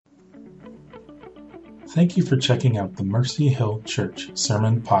Thank you for checking out the Mercy Hill Church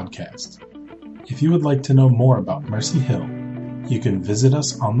Sermon Podcast. If you would like to know more about Mercy Hill, you can visit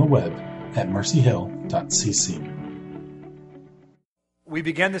us on the web at mercyhill.cc. We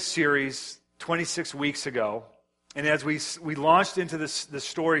began this series 26 weeks ago, and as we launched into the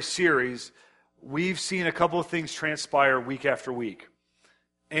story series, we've seen a couple of things transpire week after week.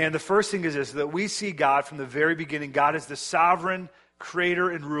 And the first thing is this, that we see God from the very beginning. God is the sovereign creator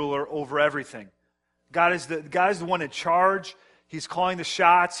and ruler over everything. God is the one in charge. He's calling the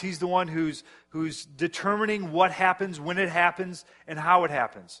shots. He's the one who's determining what happens, when it happens, and how it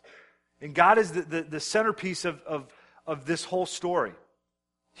happens. And God is the centerpiece of this whole story.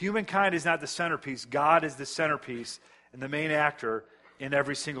 Humankind is not the centerpiece. God is the centerpiece and the main actor in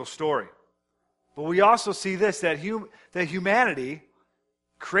every single story. But we also see this, that humanity,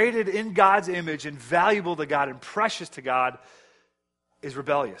 created in God's image and valuable to God and precious to God, is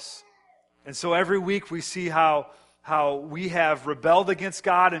rebellious. And so every week we see how we have rebelled against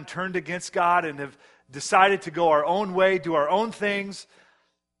God and turned against God and have decided to go our own way, do our own things,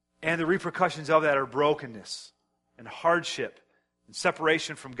 and the repercussions of that are brokenness and hardship and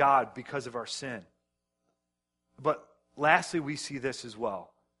separation from God because of our sin. But lastly, we see this as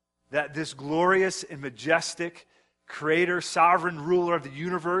well, that this glorious and majestic creator, sovereign ruler of the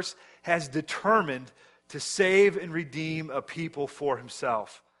universe has determined to save and redeem a people for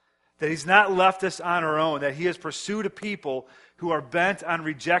himself. That he's not left us on our own, that he has pursued a people who are bent on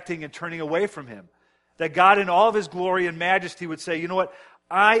rejecting and turning away from him. That God in all of his glory and majesty would say, you know what,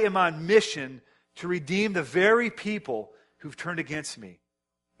 I am on mission to redeem the very people who've turned against me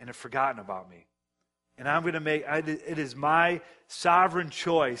and have forgotten about me. And I'm going to it is my sovereign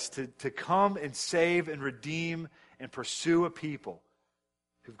choice to come and save and redeem and pursue a people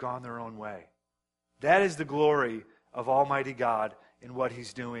who've gone their own way. That is the glory of Almighty God in what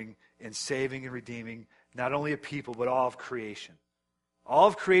he's doing in saving and redeeming not only a people, but all of creation. All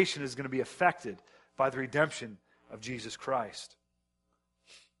of creation is going to be affected by the redemption of Jesus Christ.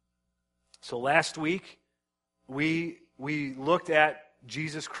 So last week, we looked at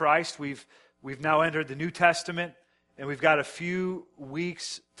Jesus Christ. We've now entered the New Testament, and we've got a few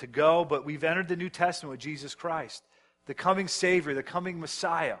weeks to go, but we've entered the New Testament with Jesus Christ, the coming Savior, the coming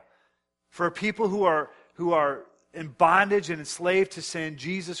Messiah. For people who are in bondage and enslaved to sin,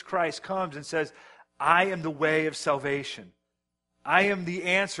 Jesus Christ comes and says, I am the way of salvation. I am the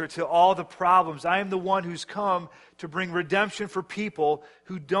answer to all the problems. I am the one who's come to bring redemption for people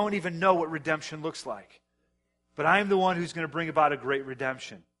who don't even know what redemption looks like. But I am the one who's going to bring about a great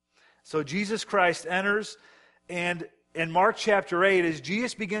redemption. So Jesus Christ enters, and in Mark chapter 8, as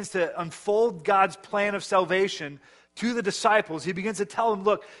Jesus begins to unfold God's plan of salvation to the disciples, he begins to tell them,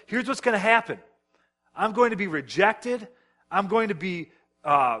 look, here's what's going to happen. I'm going to be rejected. I'm going to be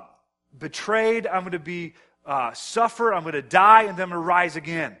betrayed. I'm going to be suffer. I'm going to die, and then I'm going to rise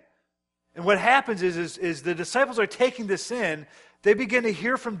again. And what happens is the disciples are taking this in. They begin to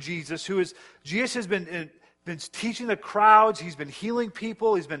hear from Jesus, Jesus has been teaching the crowds. He's been healing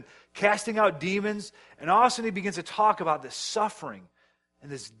people. He's been casting out demons. And all of a sudden he begins to talk about this suffering and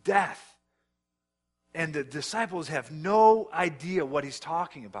this death. And the disciples have no idea what he's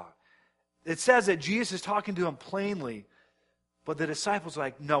talking about. It says that Jesus is talking to them plainly, but the disciples are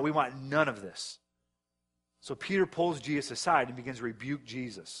like, no, we want none of this. So Peter pulls Jesus aside and begins to rebuke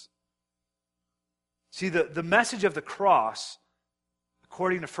Jesus. See, the message of the cross,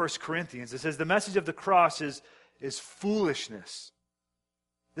 according to 1 Corinthians, it says the message of the cross is foolishness.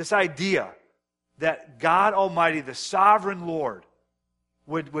 This idea that God Almighty, the sovereign Lord,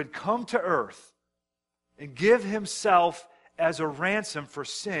 would come to earth and give himself as a ransom for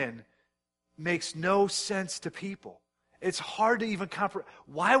sin makes no sense to people. It's hard to even comprehend.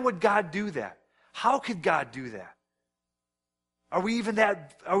 Why would God do that? How could God do that? Are we even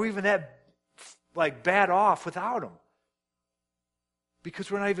that like bad off without him? Because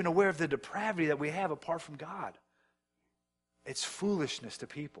we're not even aware of the depravity that we have apart from God. It's foolishness to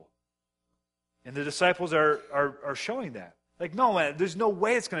people. And the disciples are showing that. Like, no, man, there's no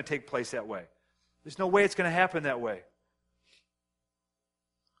way it's going to take place that way. There's no way it's going to happen that way.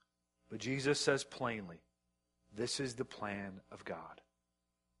 But Jesus says plainly, this is the plan of God.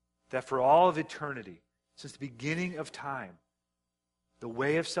 That for all of eternity, since the beginning of time, the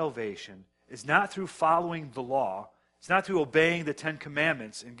way of salvation is not through following the law. It's not through obeying the 10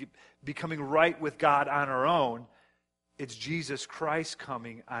 Commandments and becoming right with God on our own. It's Jesus Christ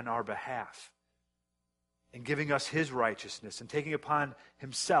coming on our behalf and giving us his righteousness and taking upon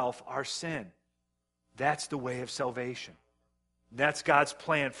himself our sin. That's the way of salvation. That's God's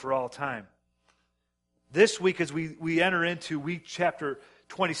plan for all time. This week, as we enter into week chapter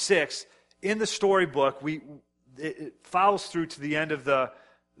 26, in the storybook, it follows through to the end of the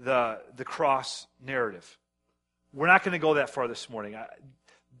cross narrative. We're not going to go that far this morning.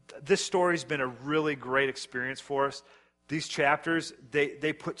 This story's been a really great experience for us. These chapters,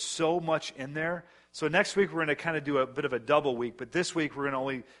 they put so much in there. So next week we're going to kind of do a bit of a double week, but this week we're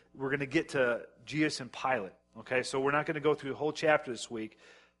going to get to Jesus and Pilate. Okay, so we're not going to go through the whole chapter this week,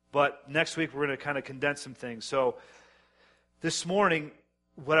 but next week we're going to kind of condense some things. So this morning,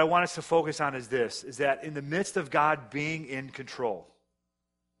 what I want us to focus on is this: is that in the midst of God being in control,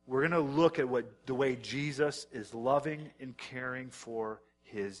 we're going to look at the way Jesus is loving and caring for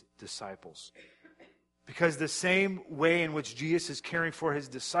his disciples. Because the same way in which Jesus is caring for his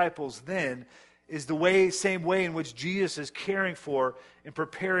disciples then is the same way in which Jesus is caring for and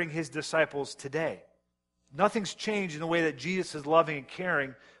preparing his disciples today. Nothing's changed in the way that Jesus is loving and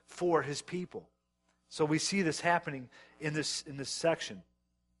caring for his people. So we see this happening in this section.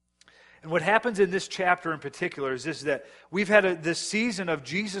 And what happens in this chapter in particular is this: that we've had this season of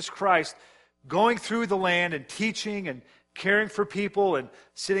Jesus Christ going through the land and teaching and caring for people and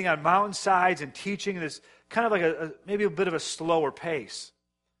sitting on mountainsides and teaching in this kind of like maybe a bit of a slower pace.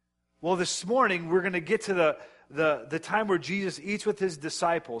 Well, this morning we're going to get to the time where Jesus eats with his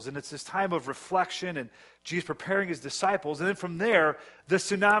disciples, and it's this time of reflection and Jesus preparing his disciples, and then from there the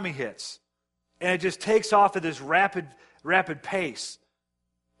tsunami hits, and it just takes off at this rapid pace.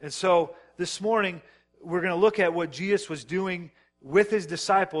 And so this morning we're going to look at what Jesus was doing with his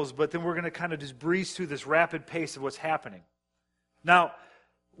disciples, but then we're going to kind of just breeze through this rapid pace of what's happening. Now,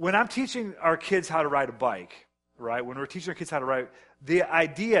 when I'm teaching our kids how to ride a bike, right, when we're teaching our kids how to ride, the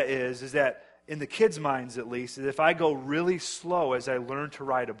idea is that, in the kids' minds at least, that if I go really slow as I learn to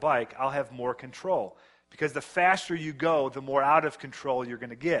ride a bike, I'll have more control. Because the faster you go, the more out of control you're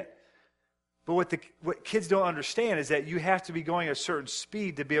going to get. But what kids don't understand is that you have to be going a certain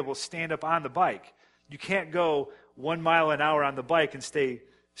speed to be able to stand up on the bike. You can't go 1 mile an hour on the bike and stay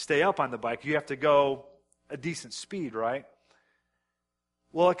up on the bike. You have to go a decent speed, right?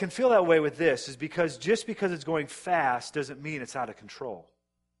 Well, it can feel that way with this, is because just because it's going fast doesn't mean it's out of control,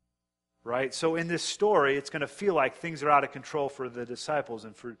 right? So in this story, it's going to feel like things are out of control for the disciples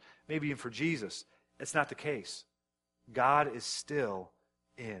and maybe even for Jesus. It's not the case. God is still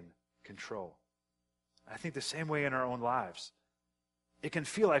in control. I think the same way in our own lives. It can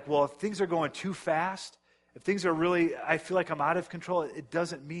feel like, well, if things are going too fast, if things are really, I feel like I'm out of control, it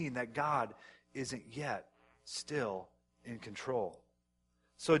doesn't mean that God isn't yet still in control.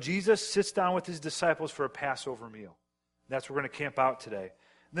 So Jesus sits down with his disciples for a Passover meal. That's where we're going to camp out today.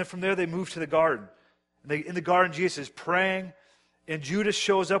 And then from there they move to the garden. In the garden, Jesus is praying, and Judas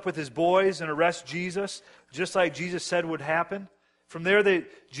shows up with his boys and arrests Jesus, just like Jesus said would happen. From there,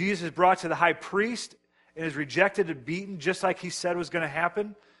 Jesus is brought to the high priest and is rejected and beaten, just like he said was going to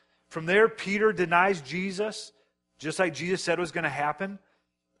happen. From there, Peter denies Jesus, just like Jesus said was going to happen.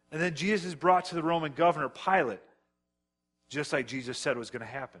 And then Jesus is brought to the Roman governor, Pilate, just like Jesus said was going to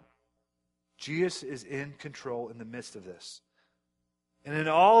happen. Jesus is in control in the midst of this. And in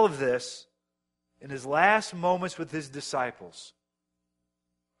all of this, in his last moments with his disciples,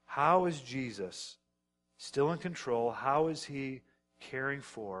 how is Jesus still in control? How is he caring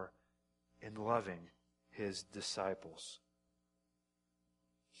for and loving his disciples?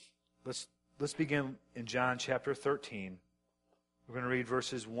 Let's begin in John chapter 13. We're going to read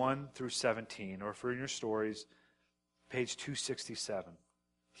verses 1 through 17, or for in your stories, page 267.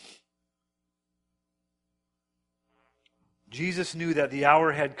 Jesus knew that the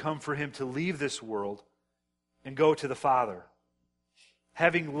hour had come for him to leave this world and go to the Father.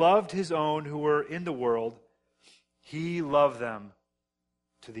 Having loved his own who were in the world, he loved them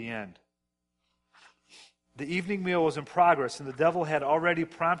to the end. The evening meal was in progress, and the devil had already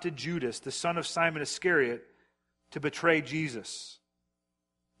prompted Judas, the son of Simon Iscariot, to betray Jesus.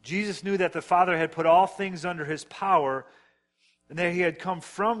 Jesus knew that the Father had put all things under his power, and that he had come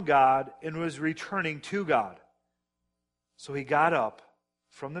from God and was returning to God. So he got up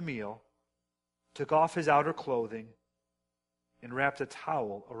from the meal, took off his outer clothing, and wrapped a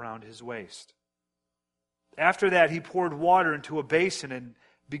towel around his waist. After that, he poured water into a basin and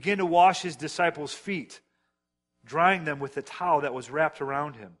began to wash his disciples' feet, drying them with the towel that was wrapped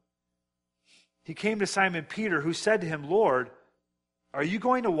around him. He came to Simon Peter, who said to him, "Lord, are you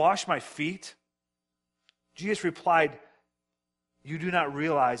going to wash my feet?" Jesus replied, "You do not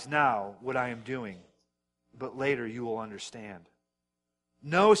realize now what I am doing, but later you will understand."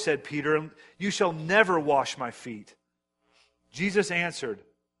 "No," said Peter, "you shall never wash my feet." Jesus answered,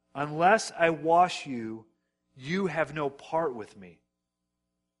 "Unless I wash you, you have no part with me."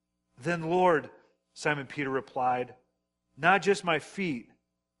 "Then, Lord," Simon Peter replied, "not just my feet,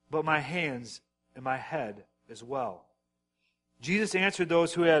 but my hands and my head as well. Jesus answered,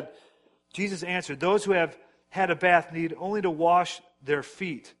 those who have had a bath need only to wash their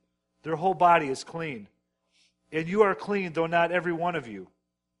feet. Their whole body is clean. And you are clean, though not every one of you.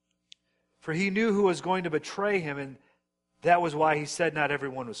 For he knew who was going to betray him, and that was why he said not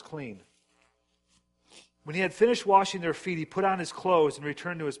everyone was clean. When he had finished washing their feet, he put on his clothes and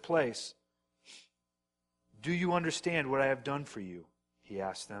returned to his place. Do you understand what I have done for you? He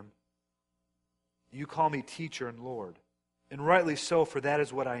asked them. You call me teacher and Lord, and rightly so, for that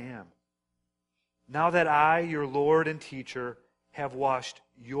is what I am. Now that I, your Lord and teacher, have washed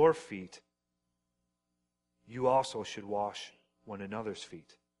your feet, you also should wash one another's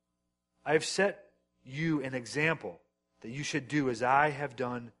feet. I have set you an example that you should do as I have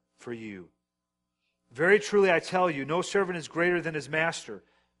done for you. Very truly I tell you, no servant is greater than his master,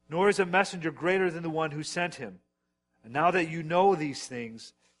 nor is a messenger greater than the one who sent him. And now that you know these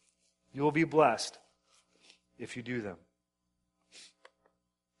things, you will be blessed if you do them.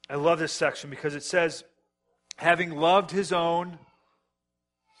 I love this section because it says, having loved his own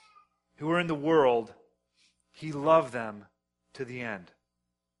who were in the world, he loved them to the end.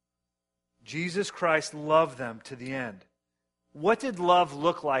 Jesus Christ loved them to the end. What did love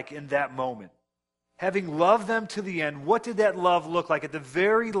look like in that moment? Having loved them to the end, what did that love look like at the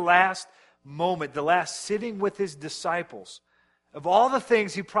very last moment, the last sitting with his disciples? Of all the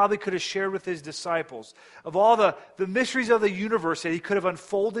things he probably could have shared with his disciples, of all the mysteries of the universe that he could have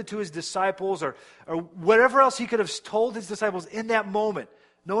unfolded to his disciples, or whatever else he could have told his disciples in that moment,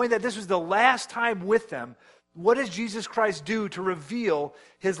 knowing that this was the last time with them, what does Jesus Christ do to reveal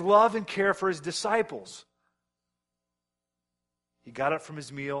his love and care for his disciples? He got up from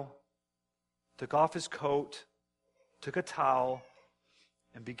his meal, took off his coat, took a towel,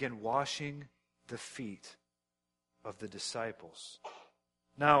 and began washing the feet of the disciples.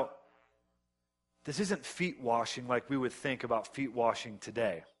 Now, this isn't feet washing like we would think about feet washing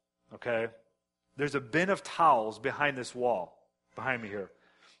today, okay? There's a bin of towels behind this wall, behind me here.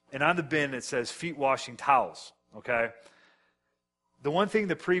 And on the bin it says feet washing towels, okay? The one thing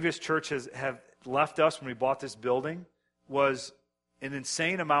the previous churches have left us when we bought this building was an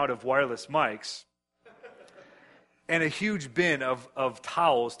insane amount of wireless mics and a huge bin of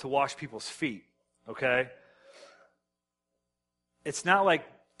towels to wash people's feet, okay? It's not like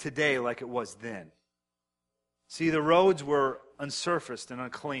today like it was then. See, the roads were unsurfaced and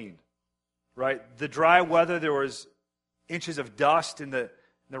unclean, right? The dry weather, there was inches of dust. In the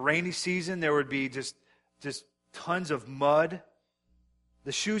rainy season, there would be just tons of mud.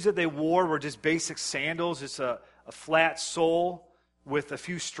 The shoes that they wore were just basic sandals, just a flat sole with a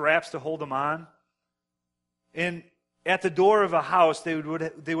few straps to hold them on. And at the door of a house, they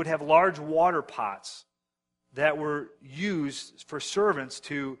would have large water pots that were used for servants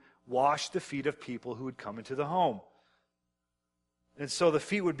to wash the feet of people who would come into the home. And so the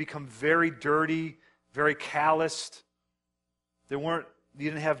feet would become very dirty, very calloused. You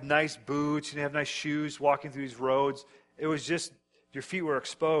didn't have nice boots, you didn't have nice shoes walking through these roads. It was just, your feet were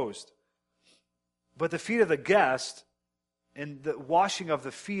exposed. But the feet of the guest and the washing of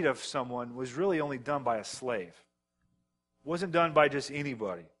the feet of someone was really only done by a slave. It wasn't done by just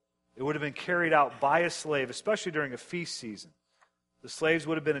anybody. It would have been carried out by a slave, especially during a feast season. The slaves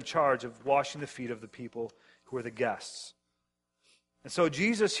would have been in charge of washing the feet of the people who were the guests. And so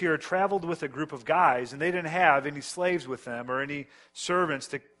Jesus here traveled with a group of guys, and they didn't have any slaves with them or any servants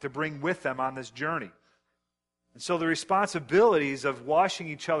to bring with them on this journey. And so the responsibilities of washing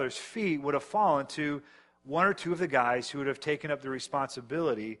each other's feet would have fallen to one or two of the guys who would have taken up the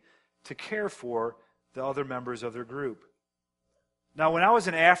responsibility to care for the other members of their group. Now, when I was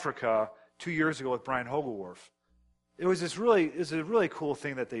in Africa 2 years ago with Brian Hogelworth, it was a really cool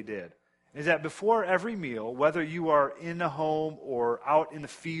thing that they did. Is that before every meal, whether you are in the home or out in the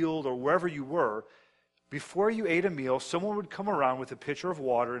field or wherever you were, before you ate a meal, someone would come around with a pitcher of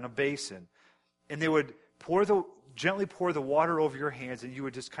water in a basin, and they would gently pour the water over your hands, and you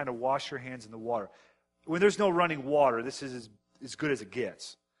would just kind of wash your hands in the water. When there's no running water, this is as good as it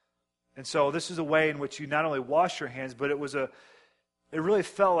gets. And so this is a way in which you not only wash your hands, but it really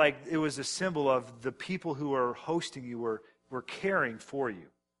felt like it was a symbol of the people who are hosting you were caring for you.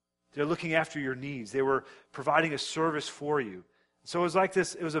 They're looking after your needs. They were providing a service for you. So it was like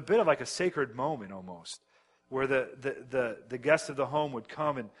this, it was a bit of like a sacred moment almost, where the guests of the home would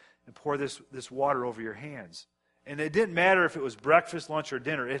come and pour this water over your hands. And it didn't matter if it was breakfast, lunch, or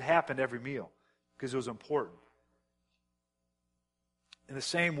dinner. It happened every meal because it was important. In the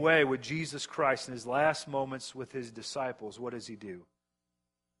same way, with Jesus Christ in his last moments with his disciples, what does he do?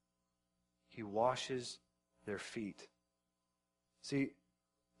 He washes their feet. See,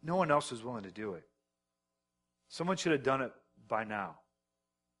 no one else was willing to do it. Someone should have done it by now.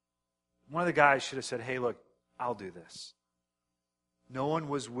 One of the guys should have said, hey, look, I'll do this. No one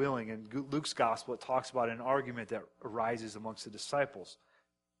was willing. In Luke's gospel, it talks about an argument that arises amongst the disciples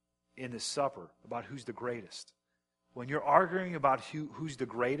in this supper about who's the greatest. When you're arguing about who's the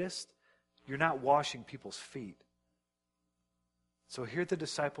greatest, you're not washing people's feet. So here the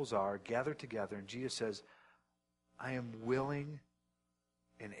disciples are gathered together, and Jesus says, I am willing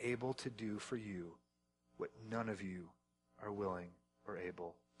and able to do for you what none of you are willing or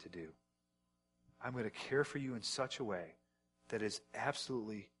able to do. I'm going to care for you in such a way that is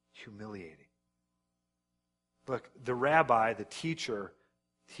absolutely humiliating. Look, the rabbi, the teacher,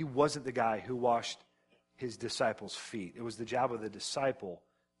 he wasn't the guy who washed his disciples' feet. It was the job of the disciple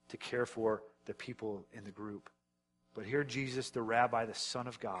to care for the people in the group. But here Jesus, the rabbi, the Son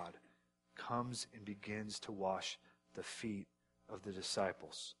of God, comes and begins to wash the feet of the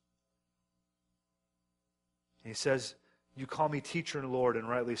disciples. And he says, you call me teacher and Lord, and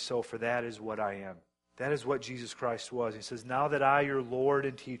rightly so, for that is what I am. That is what Jesus Christ was. He says, now that I, your Lord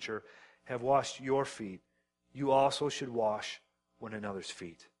and teacher, have washed your feet, you also should wash one another's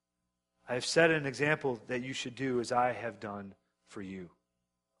feet. I have set an example that you should do as I have done for you.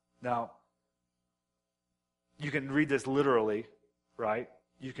 Now, you can read this literally, right?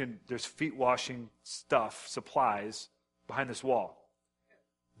 There's feet washing stuff, supplies, behind this wall.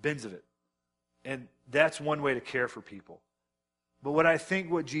 Bins of it. And that's one way to care for people. But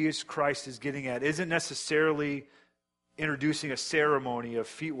what Jesus Christ is getting at isn't necessarily introducing a ceremony of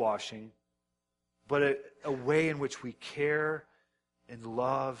feet washing, but a way in which we care and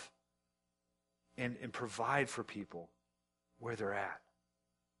love and provide for people where they're at.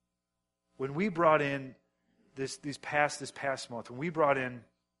 When we brought in this past month, when we brought in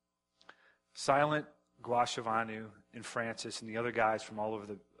Silent, Guashavanu, and Francis, and the other guys from all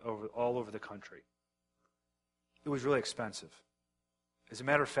over the country, it was really expensive. As a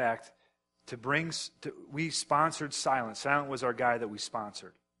matter of fact, we sponsored Silent. Silent was our guy that we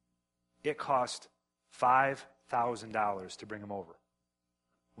sponsored. It cost $5,000 to bring him over.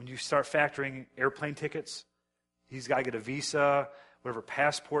 When you start factoring airplane tickets, he's got to get a visa, whatever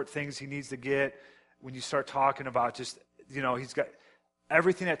passport things he needs to get. When you start talking about just, he's got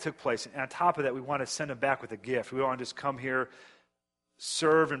everything that took place. And on top of that, we want to send him back with a gift. We don't want to just come here,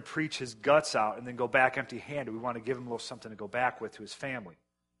 serve and preach his guts out, and then go back empty-handed. We want to give him a little something to go back with to his family.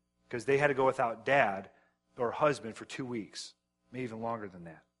 Because they had to go without dad or husband for 2 weeks, maybe even longer than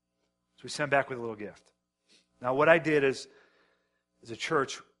that. So we sent him back with a little gift. Now, what I did is, as a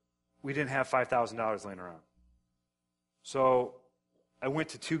church, we didn't have $5,000 laying around. So I went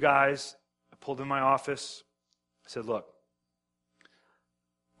to two guys, I pulled in my office, I said, look,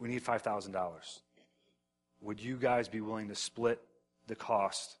 we need $5,000. Would you guys be willing to split the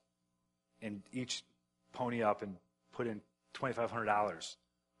cost and each pony up and put in $2,500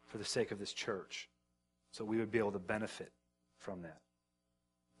 for the sake of this church so we would be able to benefit from that?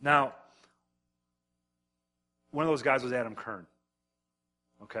 Now, one of those guys was Adam Kern.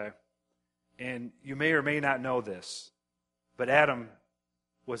 Okay? And you may or may not know this, but Adam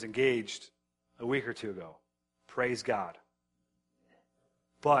was engaged a week or two ago. Praise God.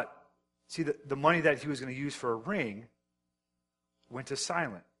 But, see, the money that he was going to use for a ring went to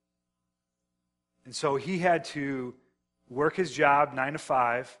Silent. And so he had to work his job 9 to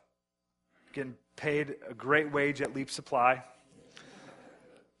 5, getting paid a great wage at Leap Supply.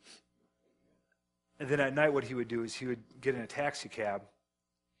 And then at night what he would do is he would get in a taxi cab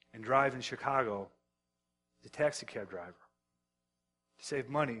and drive in Chicago, the taxi cab driver, to save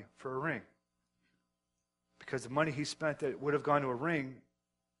money for a ring. Because the money he spent that would have gone to a ring,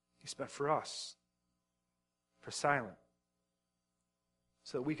 he spent for us, for Silent,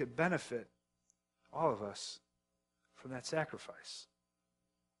 so that we could benefit, all of us, from that sacrifice.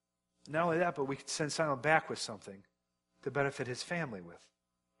 Not only that, but we could send Silent back with something to benefit his family with.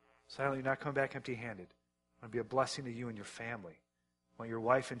 Silent, you're not coming back empty-handed. I want to be a blessing to you and your family. I want your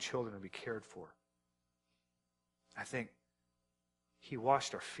wife and children to be cared for. I think he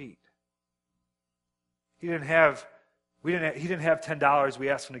washed our feet. He didn't have $10. We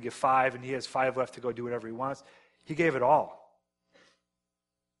asked him to give $5, and he has $5 left to go do whatever he wants. He gave it all.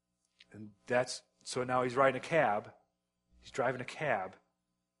 And so now he's riding a cab. He's driving a cab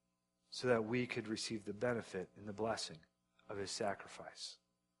so that we could receive the benefit and the blessing of his sacrifice.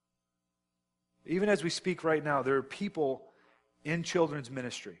 Even as we speak right now, there are people in children's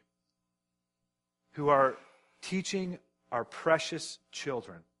ministry who are teaching our precious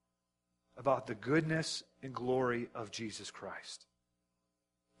children about the goodness and glory of Jesus Christ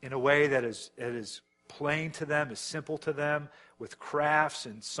in a way that is plain to them, is simple to them, with crafts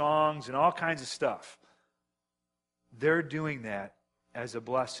and songs and all kinds of stuff. They're doing that as a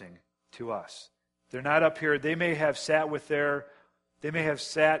blessing to us. They're not up here. They may have sat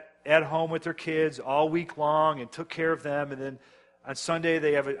at home with their kids all week long and took care of them, and then on Sunday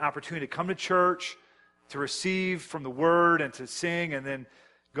they have an opportunity to come to church, to receive from the Word and to sing, and then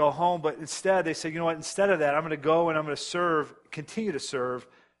go home. But instead they say, you know what, instead of that, I'm going to go and I'm going to continue to serve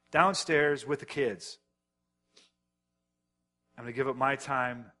downstairs with the kids. I'm going to give up my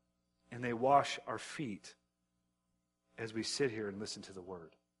time, and they wash our feet as we sit here and listen to the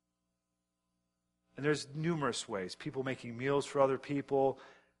Word. And there's numerous ways. People making meals for other people,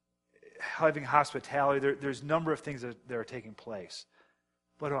 having hospitality. There's a number of things that are taking place.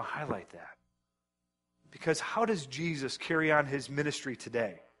 But I'll highlight that. Because how does Jesus carry on his ministry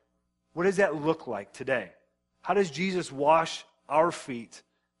today? What does that look like today? How does Jesus wash our feet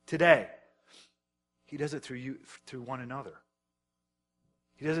today? He does it through one another.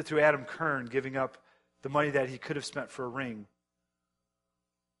 He does it through Adam Kern giving up the money that he could have spent for a ring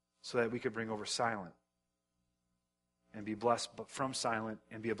so that we could bring over Silent and be blessed from Silent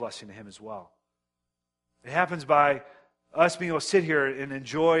and be a blessing to him as well. It happens by us being able to sit here and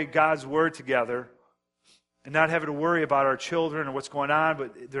enjoy God's Word together and not having to worry about our children or what's going on,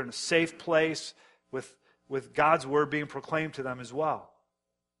 but they're in a safe place with God's Word being proclaimed to them as well.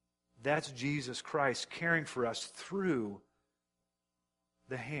 That's Jesus Christ caring for us through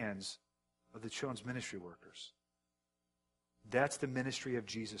the hands of the children's ministry workers. That's the ministry of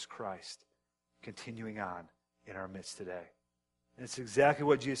Jesus Christ continuing on in our midst today. And it's exactly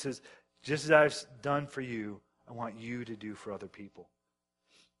what Jesus says, just as I've done for you, I want you to do for other people.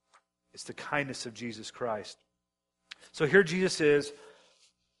 It's the kindness of Jesus Christ. So here Jesus is.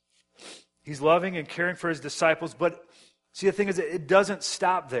 He's loving and caring for his disciples, but see, the thing is, it doesn't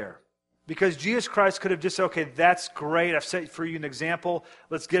stop there. Because Jesus Christ could have just said, okay, that's great. I've set for you an example.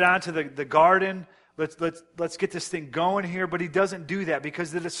 Let's get on to the garden. Let's get this thing going here. But he doesn't do that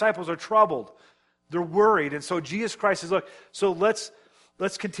because the disciples are troubled. They're worried. And so Jesus Christ says, look, so let's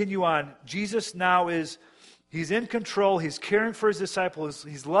continue on. Jesus now he's in control. He's caring for his disciples.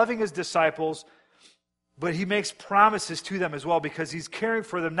 He's loving his disciples. But he makes promises to them as well because he's caring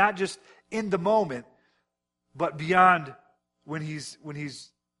for them not just in the moment, but beyond when he's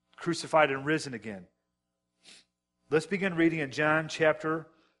crucified and risen again. Let's begin reading in John chapter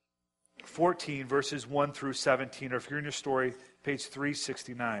 14, verses 1 through 17, or if you're in your story, page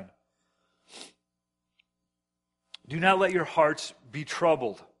 369. Do not let your hearts be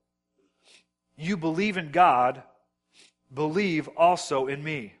troubled. You believe in God, believe also in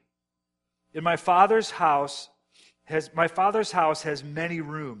me. My Father's house has many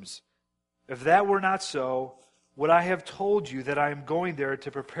rooms. If that were not so, would I have told you that I am going there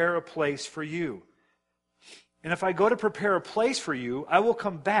to prepare a place for you? And if I go to prepare a place for you, I will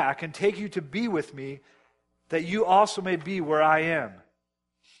come back and take you to be with me, that you also may be where I am.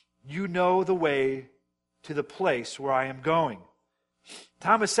 You know the way to the place where I am going.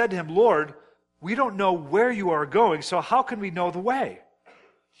 Thomas said to him, Lord, we don't know where you are going, so how can we know the way?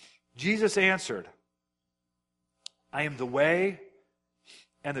 Jesus answered, I am the way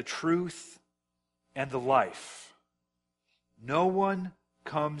and the truth and the life. No one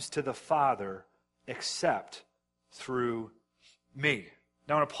comes to the Father except through me.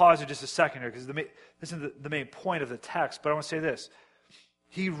 Now I want to pause here just a second here because this isn't the main point of the text, but I want to say this.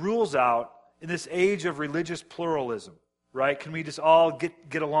 He rules out, in this age of religious pluralism, right? Can we just all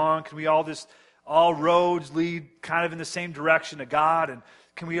get along? Can we all roads lead kind of in the same direction to God? And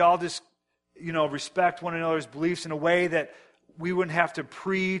can we all just, respect one another's beliefs in a way that we wouldn't have to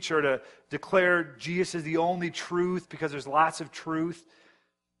preach or to declare Jesus as the only truth because there's lots of truth?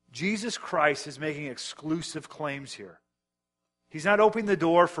 Jesus Christ is making exclusive claims here. He's not opening the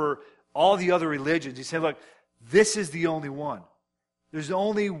door for all the other religions. He's saying, look, this is the only one. There's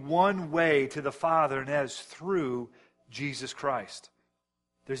only one way to the Father, and that is through Jesus Christ.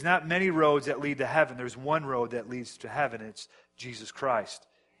 There's not many roads that lead to heaven. There's one road that leads to heaven. It's Jesus Christ.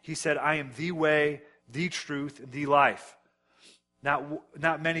 He said, I am the way, the truth, and the life. Not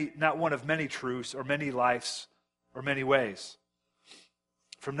one of many truths or many lives or many ways.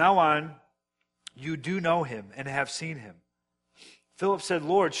 From now on, you do know him and have seen him. Philip said,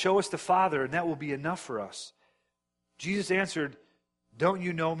 Lord, show us the Father, and that will be enough for us. Jesus answered, don't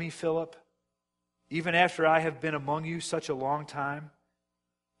you know me, Philip? Even after I have been among you such a long time?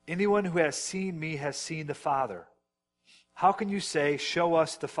 Anyone who has seen me has seen the Father. How can you say, show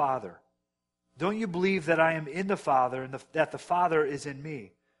us the Father? Don't you believe that I am in the Father and that the Father is in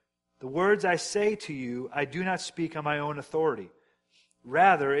me? The words I say to you, I do not speak on my own authority.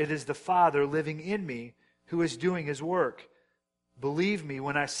 Rather, it is the Father living in me who is doing his work. Believe me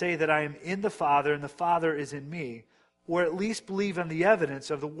when I say that I am in the Father and the Father is in me, or at least believe on the evidence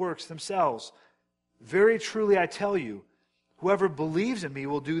of the works themselves. Very truly I tell you, whoever believes in me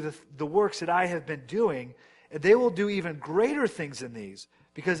will do the works that I have been doing, and they will do even greater things than these,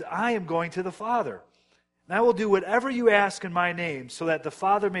 because I am going to the Father. And I will do whatever you ask in my name, so that the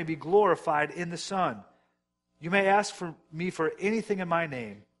Father may be glorified in the Son. You may ask for me for anything in my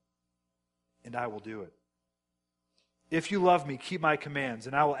name, and I will do it. If you love me, keep my commands,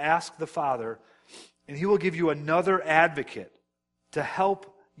 and I will ask the Father, and he will give you another advocate to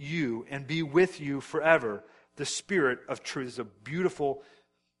help you and be with you forever, the Spirit of truth. It's a beautiful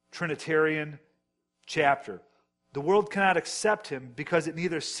Trinitarian chapter. The world cannot accept him because it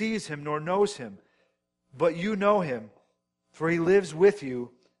neither sees him nor knows him. But you know him, for he lives with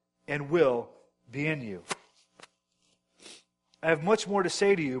you and will be in you. I have much more to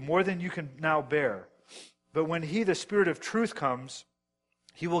say to you, more than you can now bear. But when he, the Spirit of truth, comes,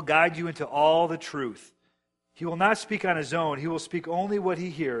 he will guide you into all the truth. He will not speak on his own. He will speak only what he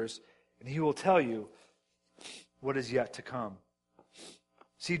hears, and he will tell you what is yet to come.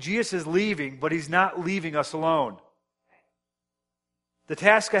 See, Jesus is leaving, but he's not leaving us alone. The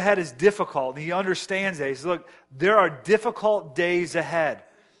task ahead is difficult, and he understands that. He says, look, there are difficult days ahead,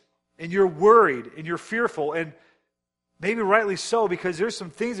 and you're worried, and you're fearful, and maybe rightly so, because there's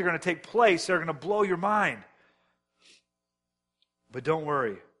some things that are going to take place that are going to blow your mind. But don't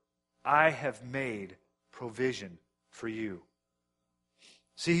worry. I have made provision for you.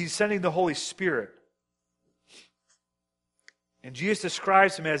 See, he's sending the Holy Spirit. And Jesus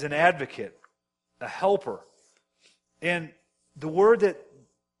describes him as an advocate, a helper. And the word that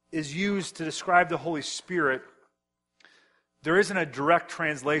is used to describe the Holy Spirit, there isn't a direct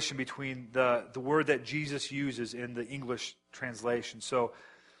translation between the word that Jesus uses in the English translation. So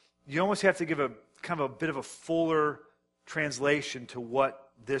you almost have to give a kind of a bit of a fuller translation to what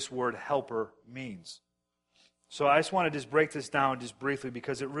this word helper means. So I just want to just break this down just briefly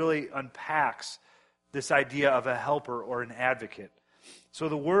because it really unpacks this idea of a helper or an advocate. So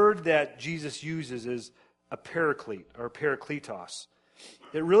the word that Jesus uses is a paraclete or parakletos.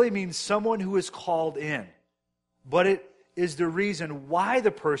 It really means someone who is called in, but it is the reason why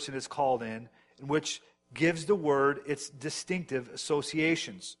the person is called in which gives the word its distinctive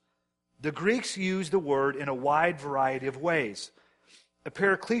associations. The Greeks use the word in a wide variety of ways. A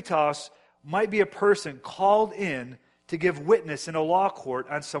parakletos might be a person called in to give witness in a law court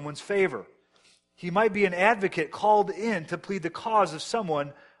on someone's favor. He might be an advocate called in to plead the cause of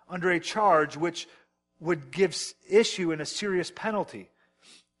someone under a charge which would give issue in a serious penalty.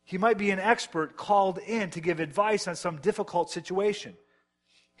 He might be an expert called in to give advice on some difficult situation.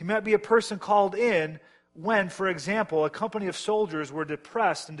 He might be a person called in when, for example, a company of soldiers were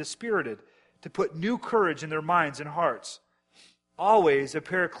depressed and dispirited to put new courage in their minds and hearts. Always, a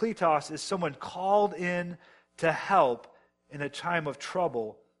parakletos is someone called in to help in a time of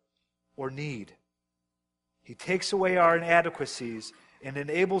trouble or need. He takes away our inadequacies and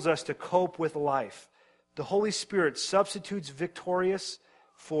enables us to cope with life. The Holy Spirit substitutes victorious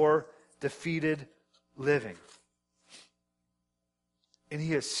for defeated living. And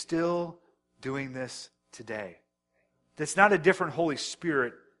he is still doing this today. That's not a different Holy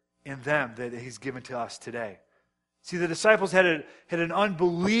Spirit in them that he's given to us today. See, the disciples had an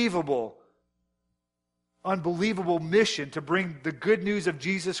unbelievable mission to bring the good news of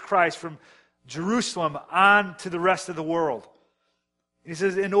Jesus Christ from Jerusalem on to the rest of the world. He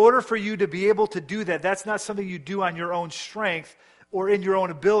says, in order for you to be able to do that, that's not something you do on your own strength or in your own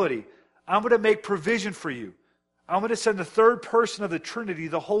ability. I'm going to make provision for you. I'm going to send the third person of the Trinity,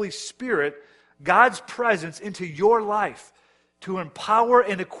 the Holy Spirit, God's presence into your life to empower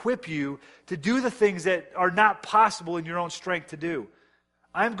and equip you to do the things that are not possible in your own strength to do.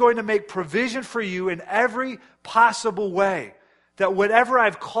 I'm going to make provision for you in every possible way, that whatever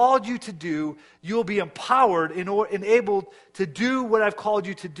I've called you to do, you'll be empowered and able to do what I've called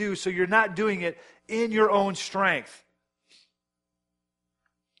you to do, so you're not doing it in your own strength.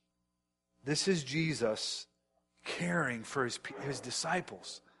 This is Jesus caring for his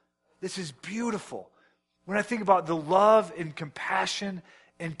disciples. This is beautiful. When I think about the love and compassion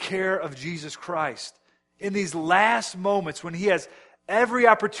and care of Jesus Christ, in these last moments when he has every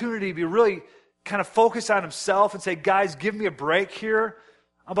opportunity to be really kind of focus on himself and say, guys, give me a break here.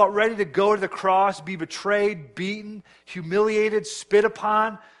 I'm about ready to go to the cross, be betrayed, beaten, humiliated, spit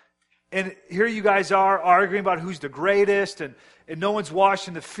upon. And here you guys are arguing about who's the greatest, and no one's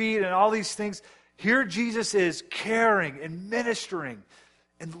washing the feet and all these things. Here Jesus is caring and ministering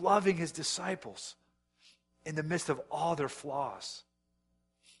and loving his disciples in the midst of all their flaws.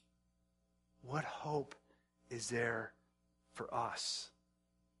 what hope is there for us?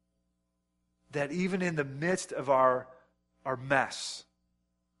 That even in the midst of our mess,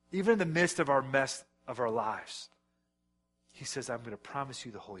 even in the midst of our mess of our lives, he says, I'm going to promise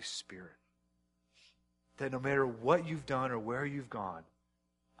you the Holy Spirit. That no matter what you've done or where you've gone,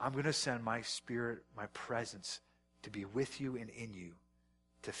 I'm going to send my Spirit, my presence, to be with you and in you,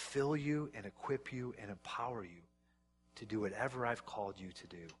 to fill you and equip you and empower you to do whatever I've called you to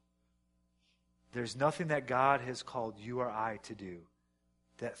do. There's nothing that God has called you or I to do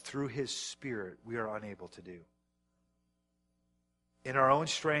that through His Spirit we are unable to do. In our own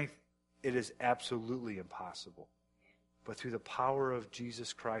strength, it is absolutely impossible. But through the power of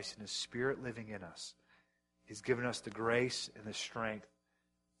Jesus Christ and His Spirit living in us, He's given us the grace and the strength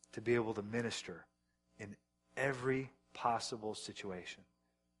to be able to minister in every possible situation.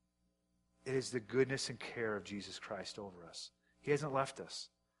 It is the goodness and care of Jesus Christ over us. He hasn't left us.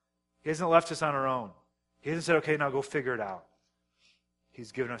 He hasn't left us on our own. He hasn't said, okay, now go figure it out.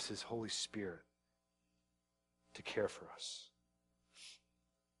 He's given us His Holy Spirit to care for us.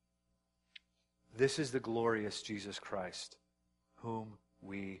 This is the glorious Jesus Christ, whom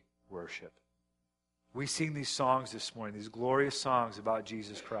we worship. We sing these songs this morning, these glorious songs about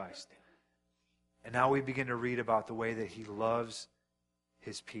Jesus Christ. And now we begin to read about the way that He loves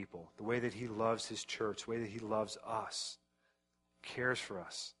His people, the way that He loves His church, the way that He loves us, cares for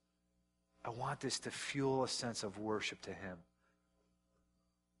us. I want this to fuel a sense of worship to Him.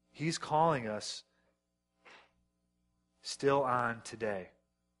 He's calling us still on today.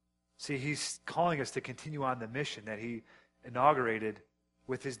 See, He's calling us to continue on the mission that He inaugurated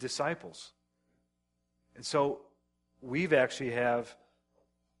with His disciples. And so we've actually have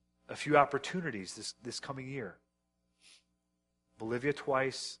a few opportunities this coming year. Bolivia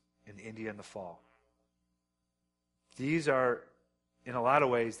twice and India in the fall. These are, in a lot of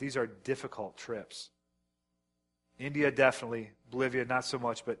ways, these are difficult trips. India definitely, Bolivia not so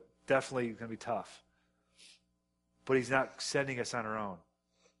much, but definitely going to be tough. But He's not sending us on our own.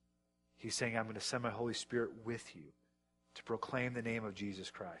 He's saying, I'm going to send my Holy Spirit with you to proclaim the name of Jesus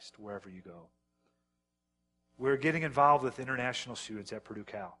Christ wherever you go. We're getting involved with international students at Purdue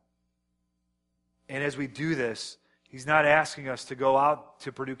Cal. And as we do this, He's not asking us to go out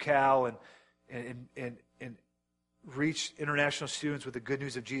to Purdue Cal and reach international students with the good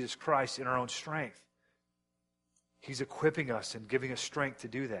news of Jesus Christ in our own strength. He's equipping us and giving us strength to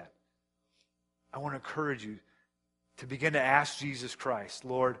do that. I want to encourage you to begin to ask Jesus Christ,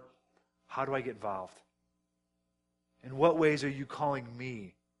 Lord, how do I get involved? In what ways are you calling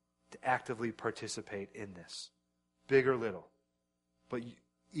me to actively participate in this? Big or little. But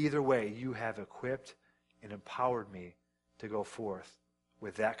either way, you have equipped and empowered me to go forth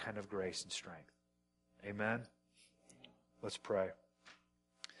with that kind of grace and strength. Amen? Let's pray.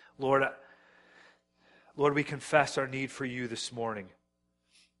 Lord, we confess our need for you this morning.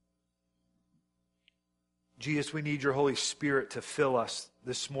 Jesus, we need your Holy Spirit to fill us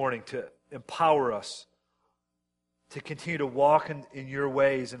this morning, to empower us, to continue to walk in your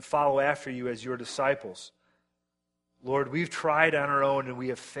ways and follow after you as your disciples. Lord, we've tried on our own and we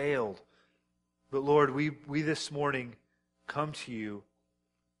have failed. But Lord, we this morning come to you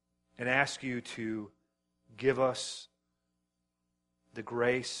and ask you to give us the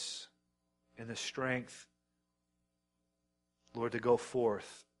grace and the strength, Lord, to go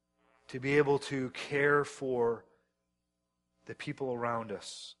forth, to be able to care for the people around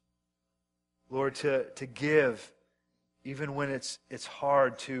us. Lord, to give even when it's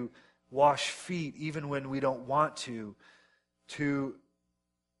hard, to wash feet even when we don't want to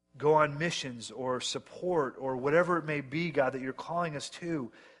go on missions or support or whatever it may be, God, that you're calling us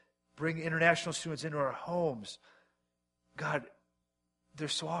to. Bring international students into our homes. God,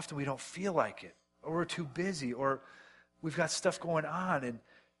 there's so often we don't feel like it, or we're too busy, or we've got stuff going on. And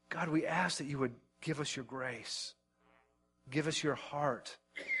God, we ask that you would give us your grace. Give us your heart.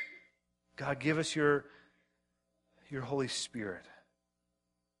 God, give us your Holy Spirit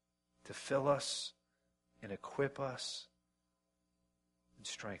to fill us and equip us and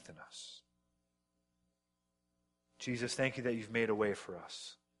strengthen us. Jesus, thank you that you've made a way for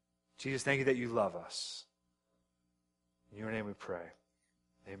us. Jesus, thank you that you love us. In your name we pray.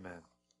 Amen.